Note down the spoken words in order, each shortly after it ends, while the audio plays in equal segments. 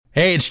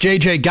Hey, it's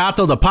JJ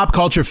Gatto. The Pop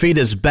Culture Feed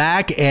is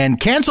back, and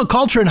cancel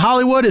culture in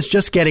Hollywood is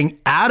just getting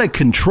out of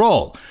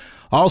control.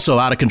 Also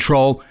out of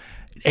control,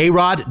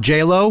 A-Rod,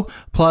 J-Lo,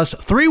 plus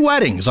 3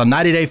 weddings on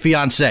 90 Day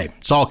Fiancé.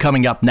 It's all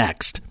coming up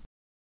next.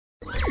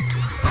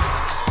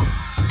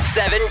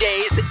 7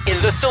 days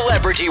in the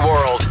celebrity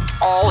world.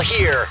 All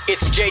here.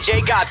 It's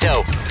JJ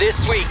Gatto.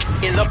 This week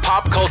in the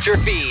Pop Culture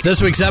Feed.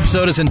 This week's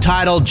episode is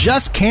entitled,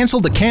 Just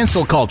Cancel the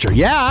Cancel Culture.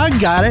 Yeah, I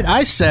got it.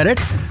 I said it.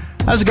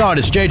 How's it going?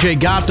 It's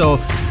JJ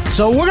Gatto.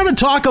 So we're going to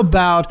talk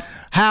about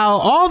how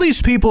all these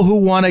people who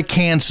want to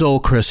cancel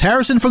Chris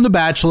Harrison from The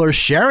Bachelor,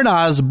 Sharon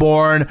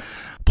Osbourne,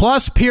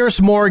 plus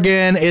Piers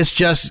Morgan is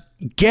just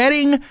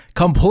getting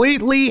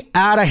completely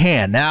out of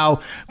hand.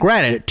 Now,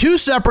 granted, 2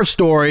 separate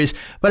stories,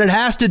 but it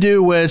has to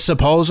do with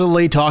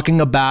supposedly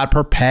talking about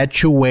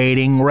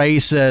perpetuating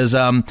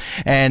racism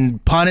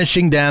and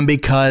punishing them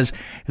because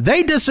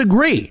they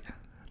disagree.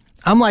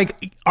 I'm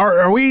like,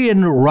 are we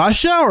in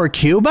Russia or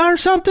Cuba or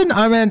something?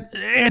 I mean,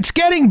 it's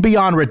getting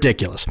beyond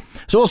ridiculous.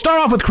 So we'll start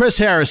off with Chris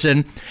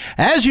Harrison.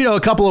 As you know, a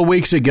couple of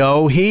weeks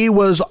ago, he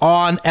was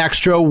on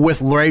Extra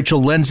with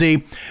Rachel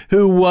Lindsay,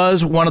 who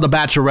was one of the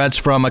Bachelorettes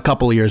from a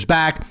couple of years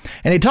back.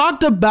 And he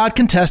talked about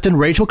contestant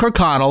Rachel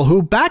Kirkconnell,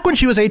 who back when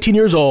she was 18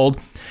 years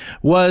old,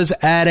 was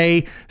at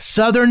a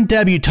Southern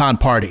debutante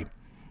party.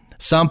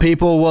 Some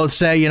people will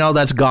say, you know,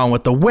 that's Gone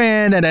with the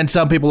Wind. And then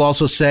some people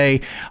also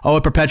say, oh,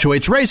 it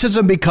perpetuates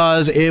racism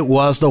because it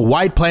was the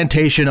white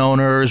plantation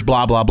owners,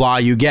 blah, blah, blah.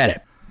 You get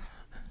it.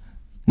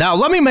 Now,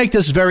 let me make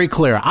this very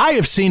clear. I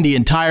have seen the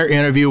entire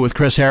interview with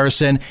Chris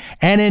Harrison,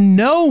 and in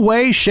no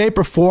way, shape,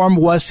 or form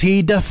was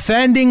he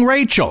defending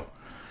Rachel.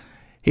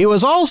 He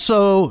was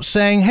also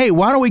saying, hey,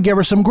 why don't we give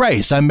her some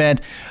grace? I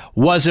meant,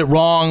 was it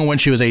wrong when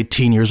she was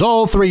 18 years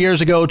old 3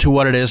 years ago to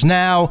what it is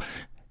now?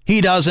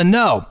 He doesn't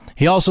know.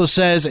 He also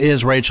says,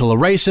 is Rachel a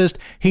racist?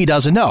 He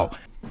doesn't know.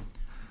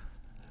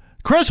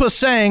 Chris was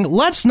saying,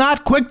 let's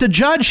not quick to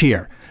judge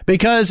here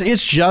because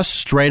it's just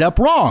straight up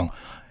wrong.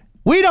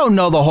 We don't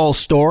know the whole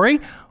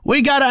story.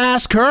 We got to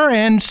ask her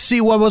and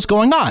see what was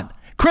going on.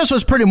 Chris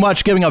was pretty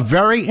much giving a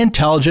very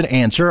intelligent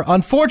answer.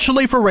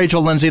 Unfortunately for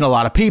Rachel Lindsay and a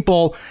lot of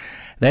people,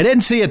 they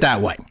didn't see it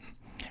that way.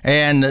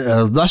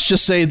 And let's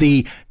just say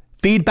the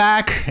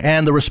feedback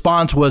and the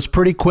response was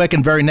pretty quick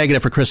and very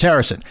negative for Chris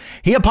Harrison.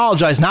 He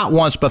apologized not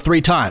once, but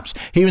 3 times.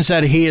 He even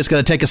said he is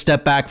going to take a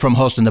step back from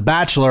hosting The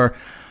Bachelor.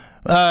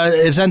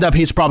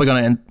 He's probably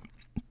going to,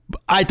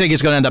 I think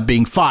he's going to end up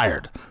being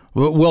fired.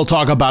 We'll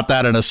talk about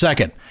that in a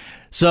second.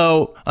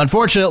 So,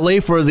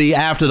 unfortunately, for the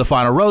After the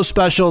Final Rose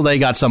special, they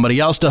got somebody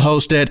else to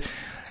host it.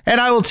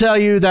 And I will tell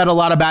you that a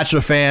lot of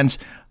Bachelor fans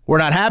were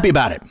not happy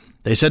about it.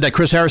 They said that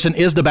Chris Harrison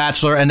is The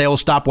Bachelor and they will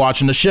stop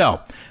watching the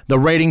show. The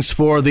ratings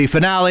for the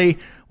finale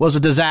was a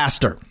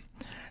disaster.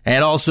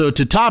 And also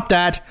to top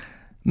that,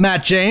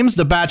 Matt James,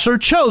 The Bachelor,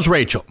 chose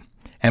Rachel.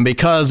 And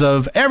because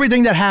of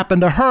everything that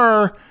happened to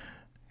her,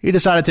 he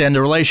decided to end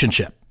the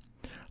relationship.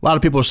 A lot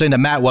of people are saying that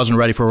Matt wasn't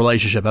ready for a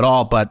relationship at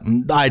all, but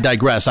I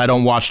digress. I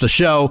don't watch the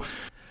show.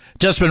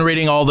 Just been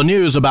reading all the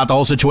news about the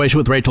whole situation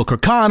with Rachel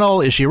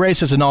Kirkconnell. Is she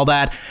racist and all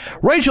that?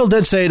 Rachel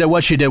did say that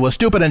what she did was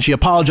stupid and she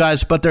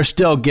apologized, but they're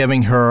still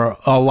giving her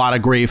a lot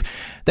of grief.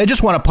 They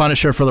just want to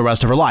punish her for the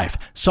rest of her life.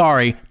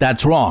 Sorry,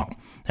 that's wrong.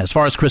 As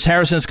far as Chris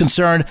Harrison is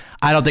concerned,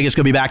 I don't think it's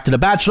going to be back to The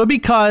Bachelor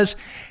because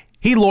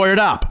he lawyered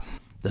up.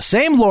 The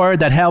same lawyer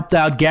that helped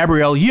out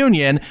Gabrielle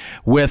Union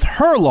with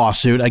her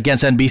lawsuit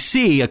against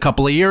NBC a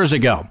couple of years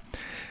ago.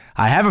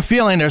 I have a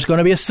feeling there's going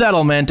to be a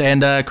settlement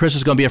and Chris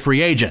is going to be a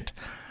free agent.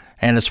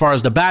 And as far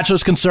as The Bachelor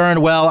is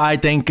concerned, well, I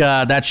think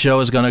that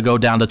show is going to go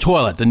down the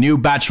toilet. The new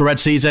Bachelorette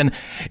season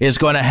is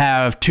going to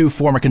have 2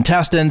 former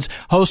contestants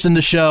hosting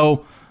the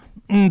show.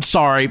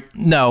 Sorry,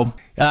 no.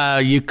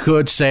 You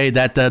could say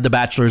that The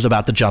Bachelor is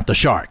about to jump the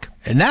shark.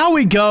 And now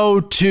we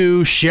go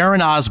to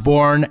Sharon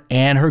Osbourne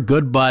and her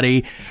good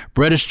buddy,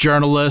 British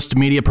journalist,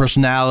 media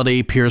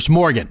personality, Piers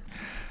Morgan.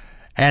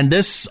 And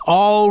this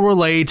all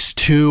relates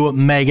to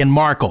Meghan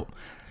Markle.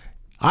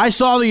 I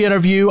saw the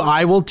interview.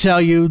 I will tell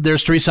you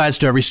there's 3 sides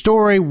to every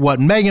story, what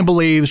Meghan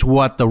believes,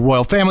 what the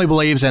royal family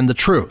believes, and the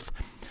truth.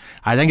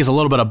 I think it's a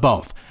little bit of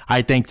both.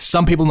 I think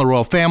some people in the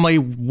royal family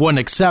wouldn't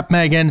accept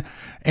Meghan,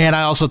 and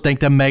I also think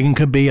that Meghan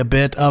could be a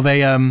bit of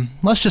a,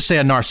 let's just say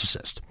a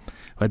narcissist.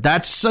 But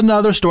that's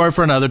another story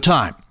for another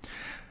time.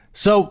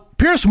 So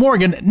Piers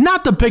Morgan,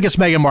 not the biggest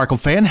Meghan Markle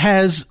fan,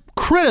 has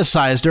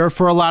criticized her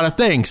for a lot of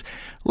things.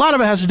 A lot of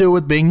it has to do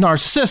with being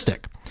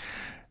narcissistic.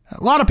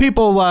 A lot of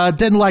people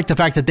didn't like the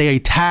fact that they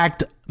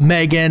attacked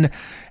Meghan,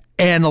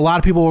 and a lot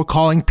of people were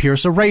calling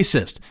Piers a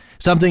racist,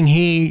 something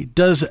he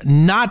does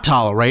not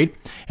tolerate.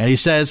 And he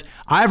says,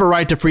 I have a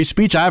right to free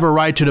speech. I have a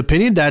right to an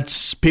opinion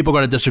that people are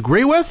going to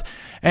disagree with,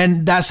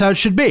 and that's how it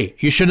should be.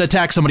 You shouldn't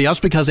attack somebody else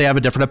because they have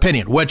a different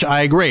opinion, which I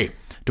agree.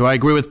 Do I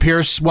agree with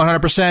Piers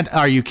 100%?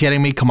 Are you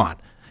kidding me? Come on.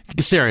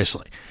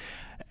 Seriously.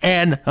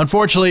 And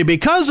unfortunately,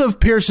 because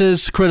of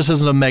Piers's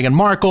criticism of Meghan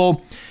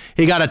Markle,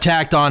 he got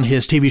attacked on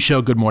his TV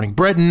show Good Morning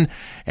Britain,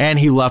 and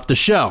he left the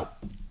show.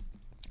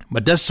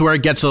 But this is where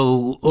it gets a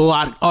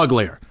lot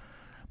uglier.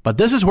 But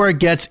this is where it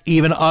gets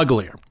even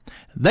uglier.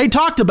 They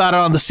talked about it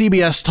on the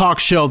CBS talk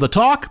show, The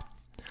Talk.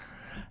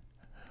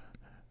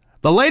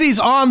 The ladies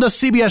on the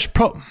CBS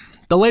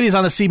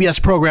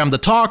program, The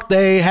Talk,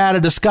 they had a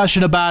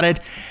discussion about it,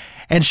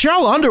 and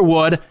Sheryl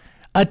Underwood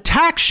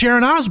attacked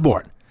Sharon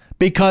Osbourne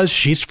because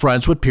she's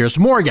friends with Piers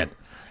Morgan.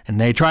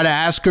 And they try to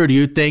ask her, do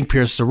you think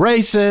Piers is a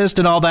racist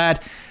and all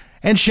that?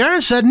 And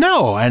Sharon said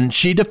no, and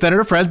she defended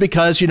her friends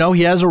because, he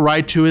has a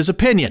right to his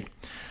opinion.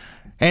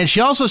 And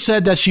she also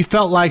said that she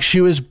felt like she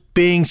was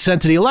being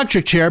sent to the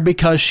electric chair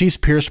because she's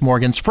Piers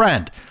Morgan's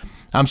friend.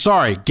 I'm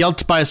sorry,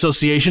 guilt by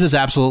association is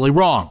absolutely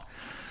wrong.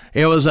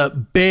 It was a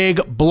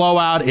big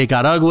blowout. It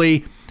got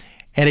ugly.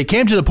 And it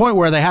came to the point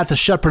where they had to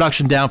shut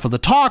production down for The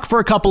Talk for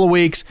a couple of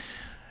weeks.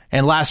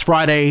 And last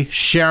Friday,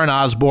 Sharon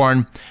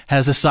Osbourne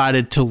has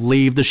decided to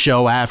leave the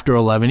show after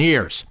 11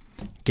 years.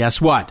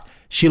 Guess what?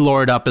 She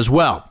lawyered up as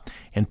well.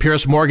 And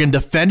Piers Morgan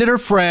defended her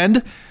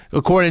friend,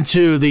 according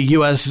to the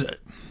U.S.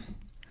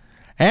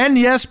 And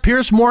yes,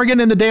 Piers Morgan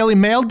in the Daily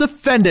Mail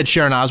defended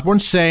Sharon Osbourne,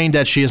 saying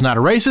that she is not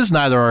a racist,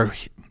 neither are...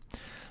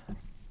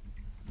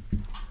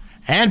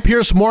 And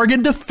Piers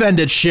Morgan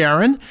defended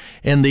Sharon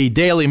in the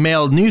Daily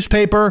Mail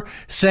newspaper,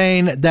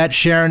 saying that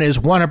Sharon is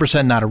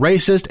 100% not a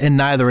racist, and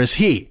neither is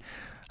he.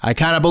 I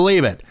kind of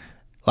believe it.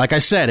 Like I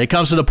said, it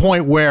comes to the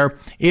point where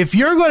if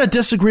you're going to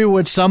disagree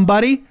with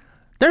somebody,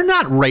 they're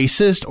not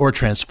racist or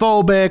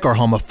transphobic or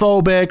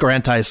homophobic or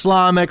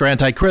anti-Islamic or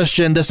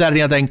anti-Christian, this, that, and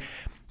the other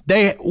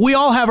thing. We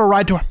all have a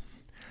right to...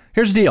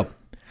 Here's the deal.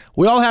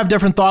 We all have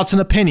different thoughts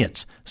and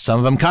opinions. Some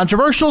of them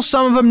controversial,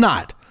 some of them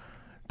not.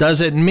 Does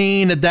it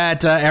mean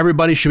that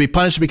everybody should be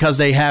punished because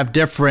they have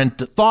different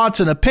thoughts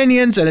and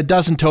opinions and it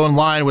doesn't toe in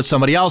line with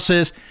somebody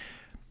else's?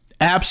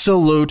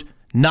 Absolute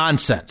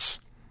nonsense.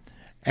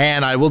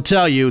 And I will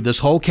tell you, this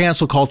whole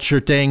cancel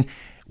culture thing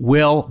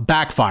will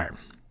backfire.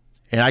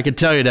 And I can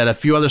tell you that a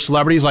few other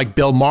celebrities like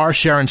Bill Maher,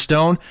 Sharon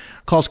Stone,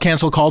 calls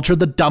cancel culture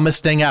the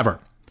dumbest thing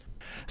ever.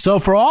 So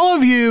for all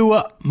of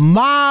you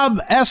mob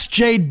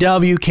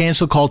SJW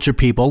cancel culture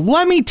people,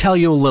 let me tell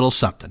you a little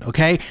something,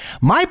 okay?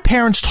 My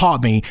parents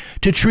taught me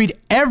to treat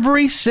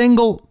every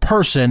single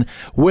person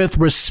with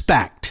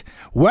respect.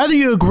 Whether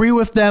you agree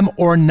with them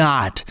or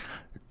not,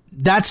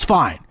 that's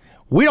fine.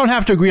 We don't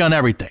have to agree on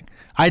everything.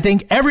 I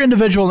think every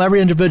individual and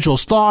every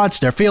individual's thoughts,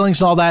 their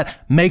feelings and all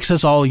that makes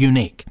us all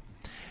unique.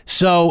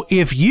 So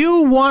if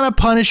you want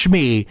to punish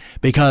me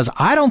because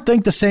I don't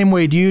think the same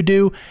way you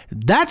do,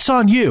 that's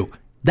on you.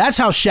 That's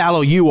how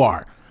shallow you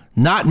are,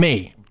 not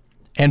me.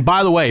 And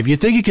by the way, if you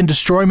think you can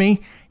destroy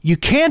me, you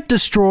can't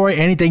destroy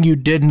anything you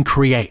didn't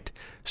create.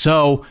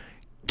 So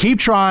keep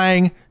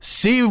trying,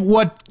 see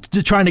what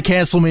trying to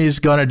cancel me is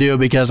going to do,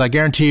 because I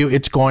guarantee you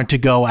it's going to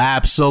go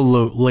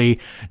absolutely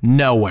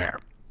nowhere.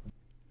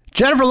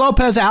 Jennifer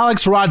Lopez,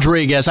 Alex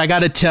Rodriguez, I got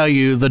to tell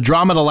you, the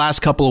drama the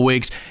last couple of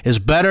weeks is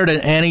better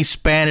than any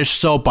Spanish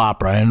soap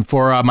opera. And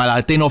for my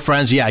Latino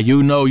friends, yeah,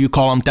 you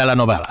call them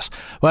telenovelas.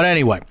 But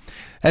anyway,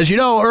 as you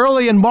know,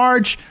 early in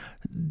March,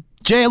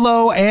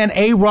 J-Lo and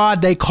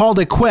A-Rod, they called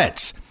it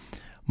quits.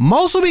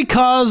 Mostly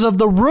because of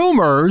the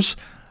rumors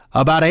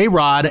about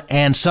A-Rod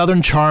and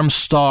Southern Charm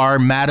star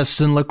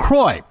Madison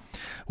LaCroix,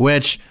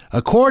 which,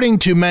 according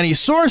to many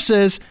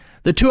sources,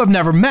 the two have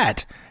never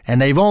met. And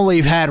they've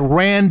only had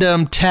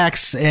random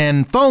texts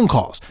and phone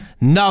calls.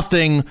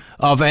 Nothing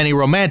of any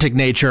romantic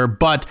nature,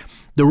 but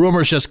the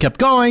rumors just kept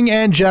going,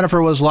 and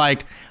Jennifer was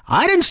like,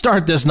 I didn't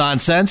start this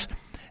nonsense,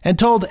 and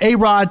told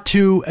A-Rod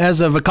to,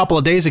 as of a couple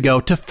of days ago,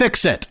 to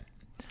fix it.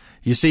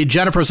 You see,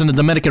 Jennifer's in the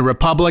Dominican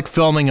Republic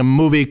filming a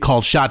movie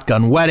called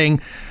Shotgun Wedding,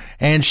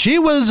 and she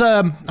was,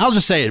 I'll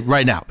just say it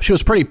right now, she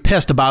was pretty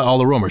pissed about all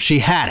the rumors. She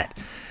had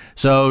it.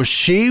 So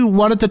she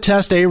wanted to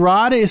test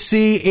A-Rod to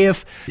see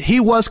if he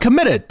was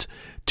committed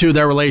to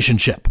their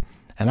relationship.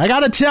 And I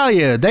got to tell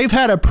you, they've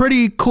had a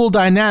pretty cool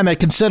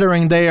dynamic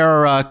considering they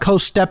are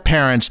co-step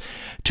parents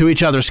to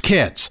each other's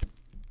kids.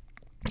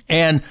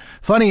 And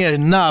funny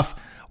enough,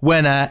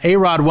 when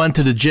A-Rod went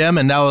to the gym,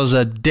 and that was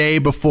a day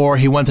before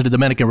he went to the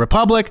Dominican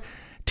Republic,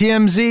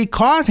 TMZ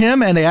caught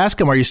him and they asked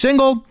him, are you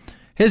single?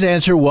 His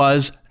answer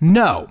was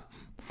no.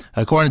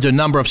 According to a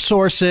number of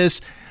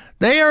sources,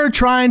 they are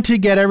trying to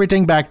get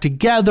everything back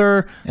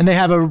together, and they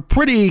have a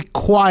pretty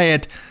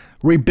quiet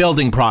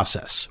rebuilding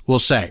process, we'll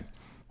say.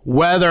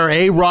 Whether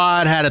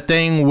A-Rod had a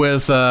thing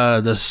with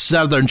the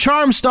Southern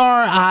Charm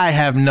star, I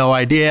have no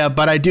idea,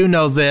 but I do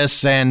know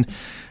this, and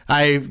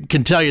I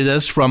can tell you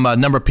this from a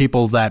number of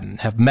people that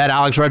have met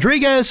Alex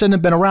Rodriguez and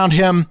have been around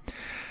him.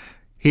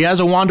 He has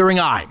a wandering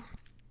eye,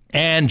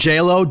 and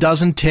J-Lo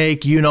doesn't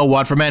take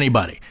you-know-what from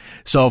anybody.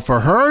 So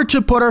for her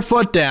to put her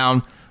foot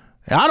down,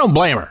 I don't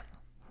blame her.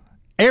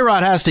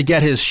 A-Rod has to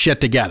get his shit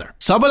together.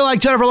 Somebody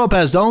like Jennifer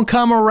Lopez don't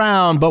come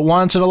around but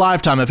once in a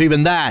lifetime, if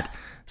even that.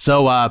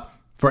 So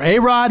for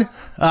A-Rod,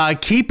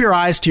 keep your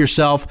eyes to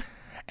yourself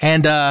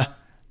and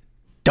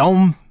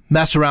don't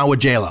mess around with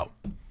J-Lo.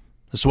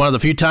 This is one of the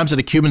few times that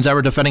a Cuban's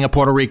ever defending a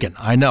Puerto Rican.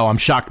 I know, I'm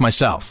shocked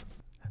myself.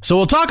 So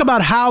we'll talk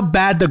about how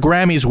bad the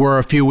Grammys were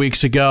a few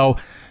weeks ago,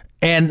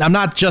 and I'm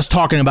not just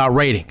talking about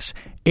ratings.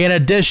 In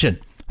addition,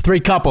 3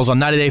 couples on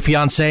 90 Day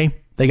Fiancé,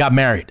 they got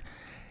married.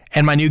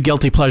 and my new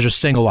Guilty Pleasure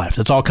Single Life.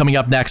 That's all coming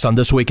up next on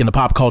This Week in the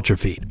Pop Culture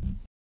Feed.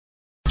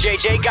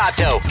 JJ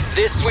Gatto,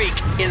 This Week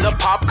in the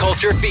Pop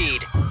Culture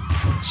Feed.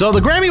 So the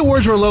Grammy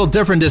Awards were a little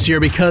different this year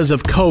because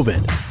of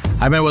COVID.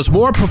 I mean, it was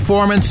more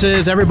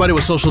performances. Everybody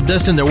was social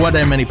distant. There wasn't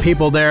that many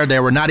people there. They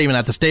were not even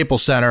at the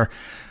Staples Center.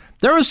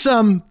 There was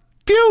some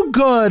few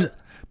good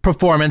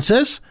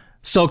performances.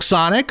 Silk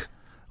Sonic,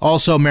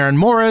 also Maren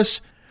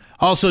Morris,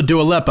 also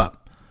Dua Lipa.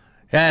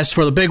 As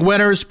for the big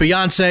winners,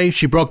 Beyonce,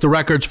 she broke the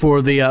records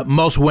for the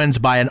most wins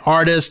by an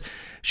artist.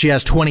 She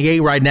has 28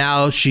 right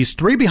now. She's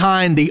 3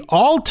 behind the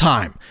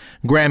all-time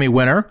Grammy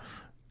winner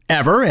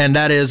ever, and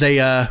that is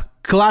a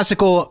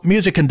classical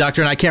music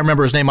conductor, and I can't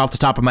remember his name off the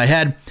top of my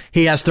head.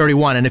 He has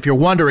 31, and if you're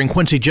wondering,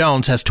 Quincy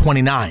Jones has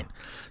 29.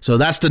 So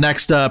that's the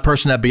next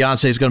person that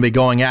Beyonce is going to be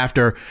going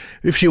after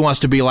if she wants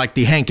to be like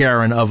the Hank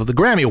Aaron of the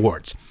Grammy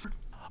Awards.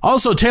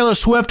 Also, Taylor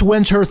Swift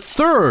wins her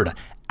 3rd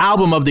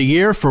album of the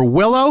year for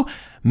Willow.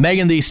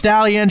 Megan Thee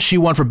Stallion, she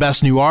won for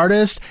Best New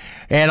Artist.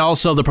 And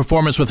also the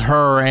performance with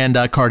her and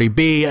Cardi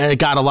B. It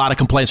got a lot of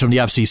complaints from the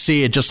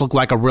FCC. It just looked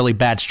like a really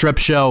bad strip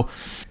show.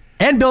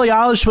 And Billie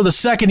Eilish, for the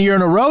 2nd year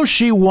in a row,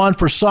 she won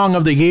for Song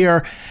of the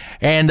Year,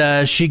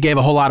 and she gave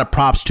a whole lot of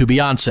props to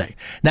Beyonce.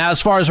 Now,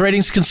 as far as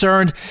ratings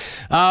concerned,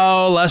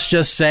 let's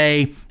just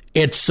say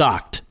it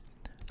sucked.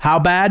 How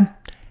bad?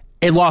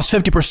 It lost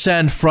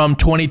 50% from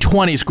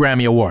 2020's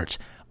Grammy Awards.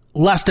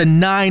 Less than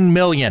 9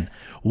 million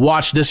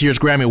watched this year's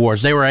Grammy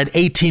Awards. They were at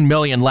 18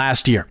 million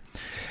last year.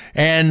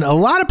 And a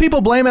lot of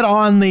people blame it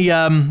on the,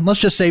 let's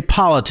just say,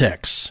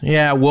 politics.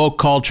 Yeah, woke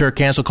culture,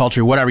 cancel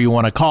culture, whatever you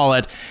want to call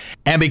it.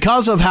 And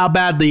because of how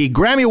bad the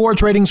Grammy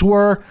Awards ratings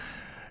were,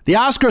 the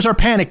Oscars are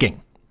panicking.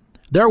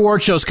 Their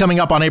award show's coming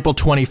up on April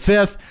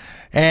 25th.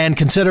 And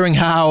considering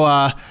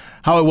how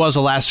it was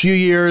the last few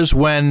years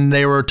when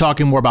they were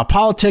talking more about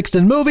politics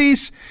than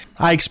movies,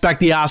 I expect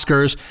the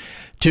Oscars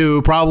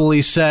to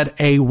probably set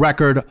a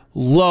record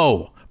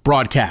low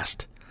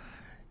broadcast.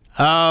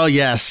 Oh,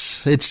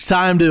 yes. It's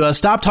time to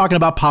stop talking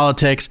about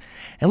politics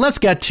and let's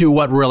get to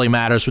what really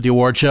matters with the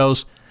award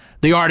shows,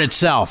 the art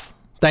itself.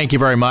 Thank you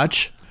very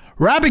much.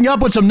 Wrapping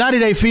up with some 90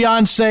 Day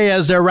Fiancé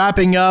as they're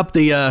wrapping up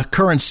the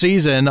current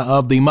season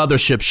of the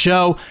Mothership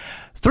show.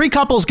 3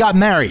 couples got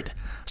married.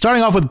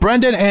 Starting off with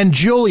Brendan and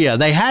Julia.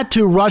 They had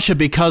to rush it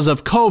because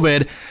of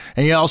COVID.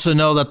 And you also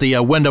know that the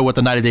window with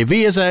the 90 Day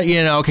visa,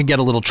 can get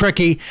a little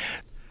tricky.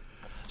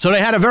 So they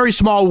had a very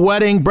small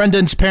wedding.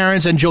 Brendan's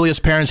parents and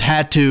Julia's parents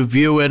had to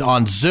view it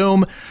on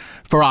Zoom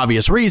for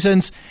obvious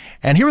reasons.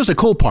 And here was the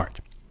cool part.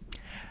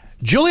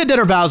 Julia did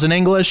her vows in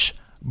English.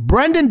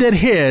 Brendan did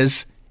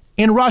his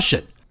in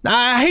Russian.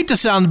 I hate to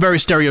sound very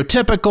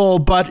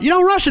stereotypical, but,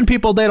 Russian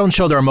people, they don't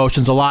show their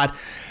emotions a lot.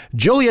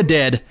 Julia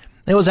did.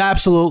 It was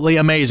absolutely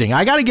amazing.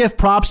 I got to give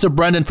props to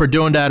Brendan for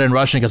doing that in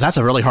Russian because that's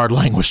a really hard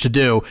language to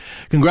do.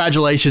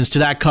 Congratulations to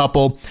that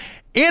couple.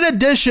 In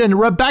addition,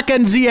 Rebecca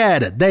and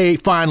Zied, they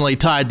finally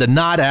tied the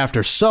knot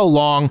after so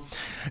long.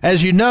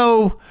 As you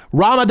know,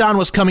 Ramadan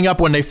was coming up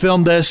when they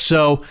filmed this,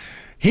 so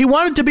he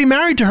wanted to be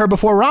married to her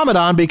before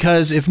Ramadan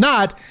because if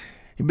not,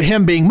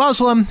 him being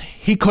Muslim,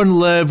 he couldn't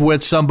live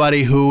with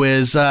somebody who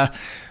is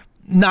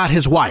not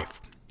his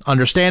wife.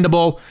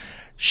 Understandable.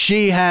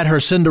 She had her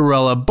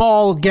Cinderella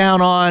ball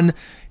gown on.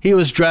 He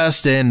was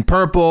dressed in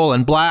purple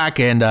and black,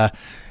 and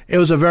it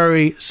was a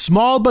very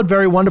small but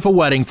very wonderful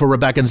wedding for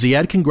Rebecca and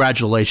Zied.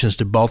 Congratulations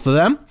to both of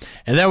them.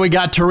 And then we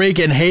got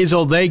Tariq and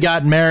Hazel. They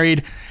got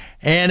married,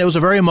 and it was a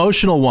very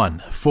emotional one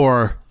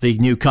for the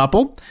new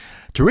couple.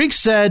 Tariq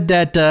said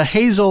that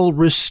Hazel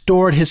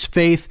restored his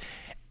faith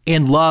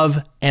in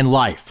love and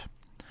life.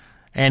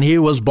 And he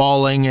was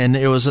bawling, and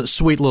it was a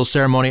sweet little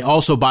ceremony.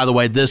 Also, by the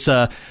way, this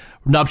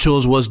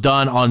nuptials was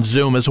done on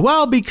Zoom as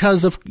well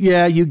because of,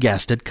 you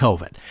guessed it,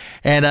 COVID.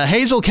 And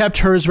Hazel kept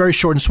hers very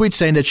short and sweet,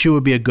 saying that she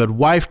would be a good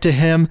wife to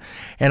him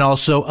and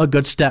also a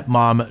good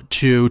stepmom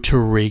to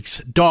Tariq's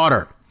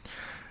daughter.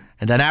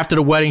 And then after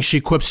the wedding,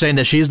 she quipped saying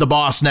that she's the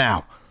boss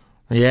now.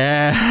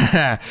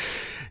 Yeah,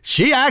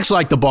 she acts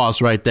like the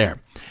boss right there.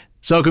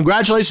 So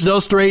congratulations to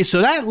those 3.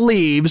 So that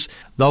leaves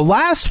the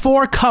last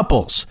 4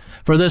 couples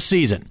for this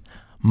season.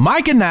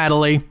 Mike and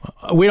Natalie,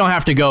 we don't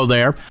have to go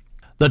there.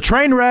 The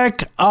train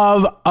wreck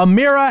of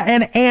Amira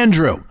and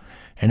Andrew.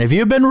 And if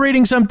you've been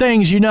reading some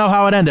things, you know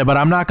how it ended, but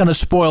I'm not going to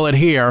spoil it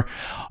here.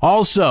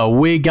 Also,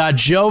 we got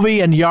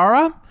Jovi and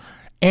Yara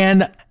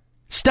and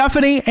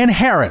Stephanie and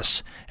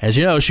Harris. As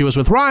you know, she was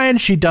with Ryan.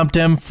 She dumped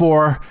him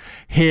for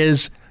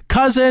his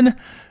cousin.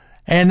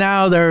 And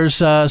now there's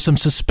some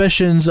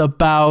suspicions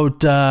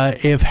about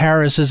if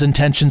Harris's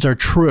intentions are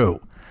true.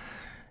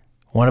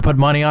 Want to put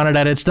money on it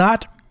that it's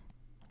not?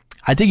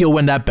 I think you'll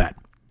win that bet.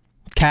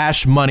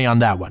 Cash money on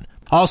that one.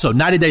 Also,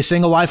 90 Day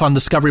Single Life on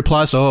Discovery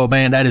Plus. Oh,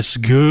 man, that is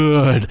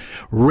good.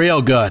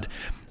 Real good.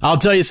 I'll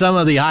tell you some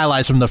of the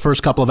highlights from the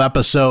first couple of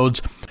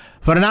episodes.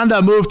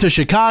 Fernanda moved to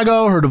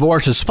Chicago. Her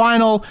divorce is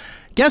final.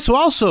 Guess who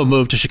also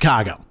moved to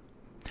Chicago?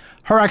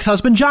 Her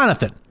ex-husband,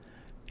 Jonathan.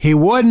 He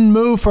wouldn't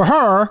move for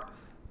her,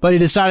 but he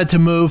decided to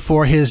move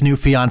for his new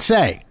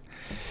fiancée.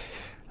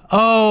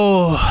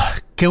 Oh,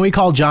 Can we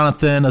call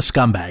Jonathan a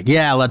scumbag?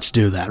 Yeah, let's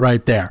do that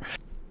right there.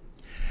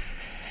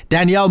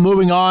 Danielle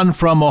moving on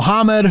from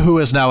Mohammed, who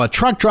is now a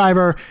truck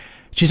driver.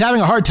 She's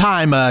having a hard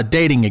time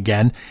dating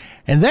again.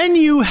 And then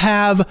you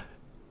have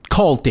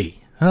Colty.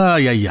 Oh,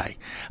 yeah.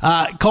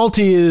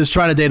 Colty is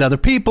trying to date other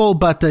people,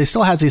 but he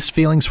still has these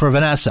feelings for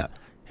Vanessa.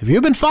 If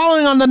you've been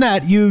following on the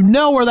net, you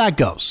know where that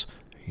goes.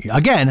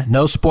 Again,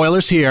 no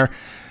spoilers here.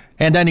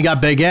 And then you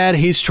got Big Ed.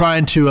 He's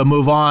trying to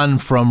move on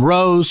from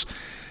Rose.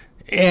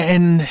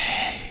 And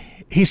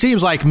he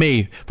seems like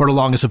me for the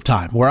longest of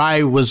time, where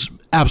I was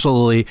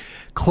absolutely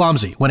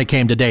clumsy when it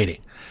came to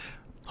dating.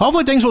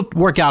 Hopefully things will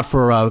work out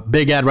for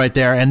Big Ed right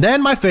there. And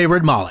then my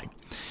favorite, Molly.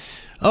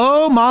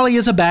 Oh, Molly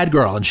is a bad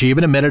girl, and she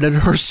even admitted it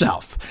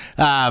herself.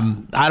 I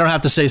don't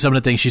have to say some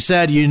of the things she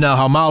said. You know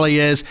how Molly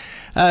is.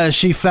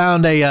 She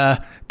found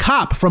a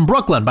cop from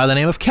Brooklyn by the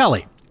name of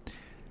Kelly.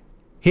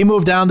 He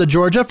moved down to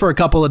Georgia for a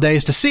couple of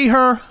days to see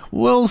her.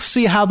 We'll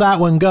see how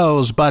that one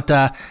goes,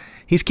 but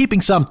he's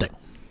keeping something.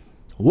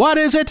 What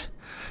is it?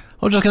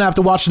 We're just going to have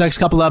to watch the next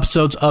couple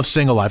episodes of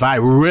Single Life. I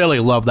really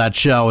love that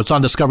show. It's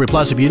on Discovery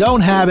Plus. If you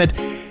don't have it,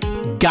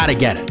 gotta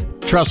get it.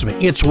 Trust me,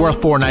 it's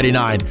worth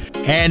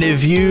 $4.99. And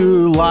if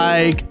you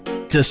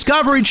like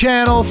Discovery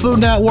Channel, Food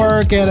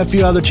Network, and a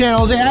few other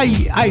channels,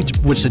 I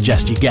would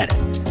suggest you get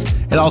it.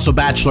 And also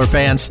Bachelor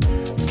fans,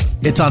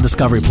 it's on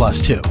Discovery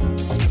Plus too.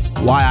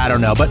 Why, I don't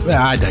know, but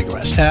I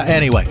digress.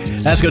 Anyway,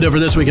 that's going to do it for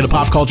this week in the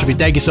Pop Culture Feed.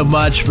 Thank you so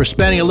much for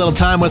spending a little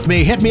time with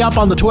me. Hit me up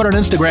on the Twitter and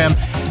Instagram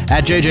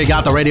at JJ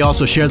Got the Radio.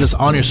 Also share this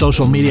on your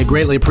social media.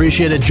 Greatly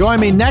appreciated.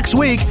 Join me next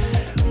week.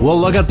 We'll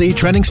look at the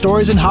trending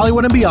stories in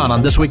Hollywood and beyond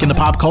on This Week in the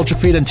Pop Culture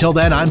Feed. Until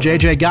then, I'm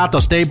JJ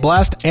Gatto. Stay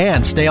blessed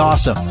and stay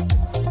awesome.